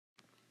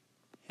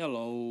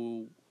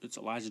Hello, it's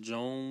Elijah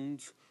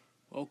Jones.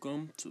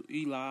 Welcome to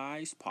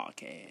Eli's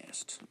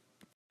podcast.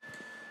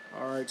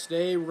 Alright,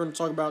 today we're going to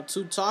talk about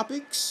two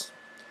topics.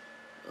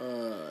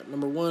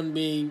 Number one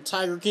being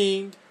Tiger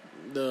King,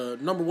 the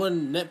number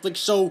one Netflix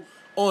show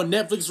on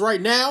Netflix right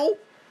now.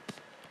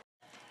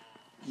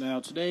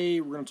 Now,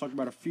 today we're going to talk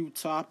about a few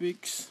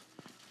topics.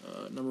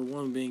 Number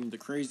one being the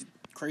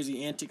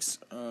crazy antics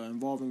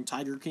involving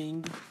Tiger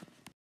King.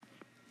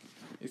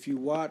 If you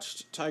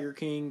watched Tiger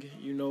King,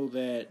 you know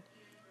that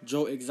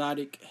Joe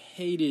Exotic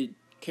hated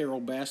Carole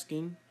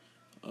Baskin.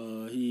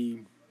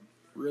 He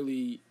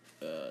really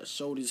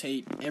showed his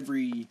hate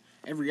every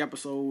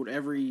episode.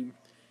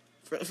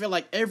 I feel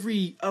like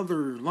every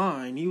other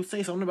line he would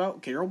say something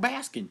about Carole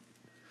Baskin.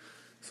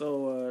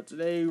 So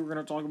today we're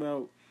gonna talk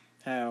about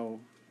how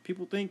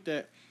people think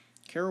that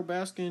Carole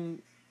Baskin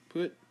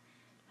put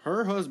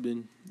her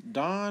husband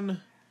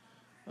Don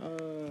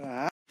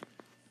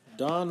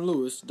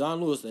Lewis,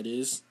 that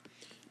is.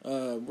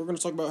 We're going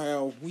to talk about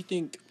how we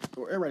think,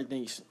 or everybody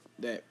thinks,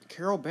 that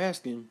Carole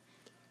Baskin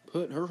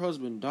put her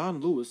husband Don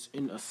Lewis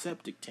in a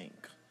septic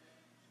tank.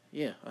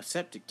 Yeah, a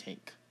septic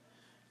tank.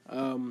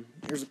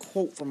 There's a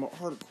quote from an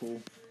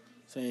article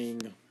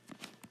saying,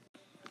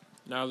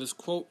 now this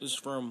quote is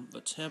from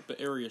the Tampa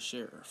area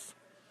sheriff.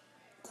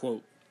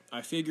 Quote,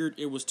 I figured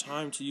it was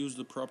time to use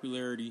the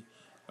popularity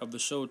of the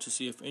show to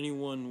see if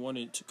anyone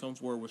wanted to come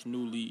forward with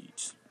new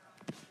leads.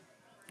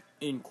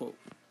 End quote.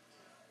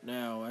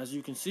 Now, as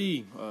you can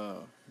see,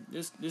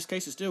 this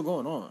case is still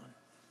going on.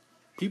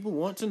 People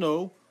want to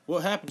know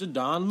what happened to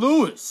Don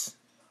Lewis.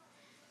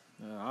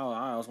 I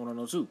also want to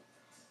know too.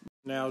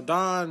 Now,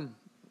 Don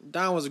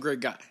was a great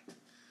guy.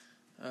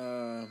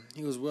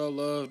 He was well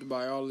loved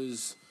by all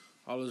his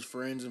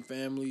friends and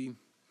family,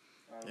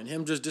 and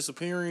him just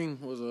disappearing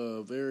was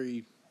a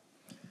very,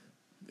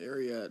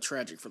 very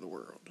tragic for the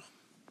world.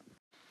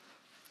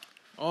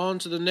 On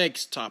to the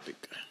next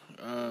topic.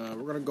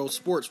 We're gonna go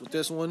sports with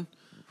this one.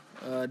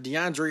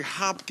 DeAndre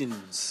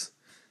Hopkins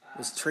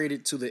was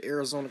traded to the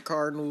Arizona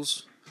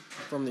Cardinals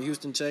from the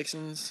Houston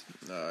Texans.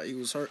 He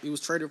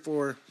was traded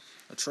for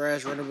a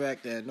trash running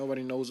back that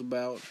nobody knows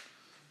about.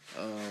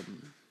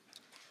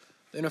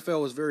 The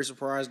NFL was very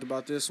surprised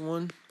about this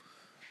one.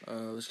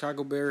 The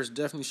Chicago Bears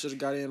definitely should have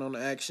got in on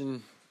the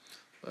action.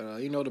 But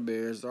the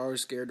Bears, they're always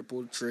scared to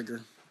pull the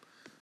trigger.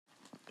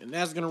 And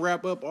that's going to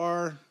wrap up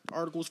our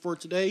articles for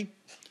today.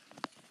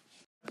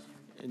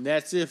 And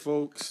that's it,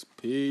 folks.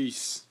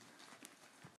 Peace.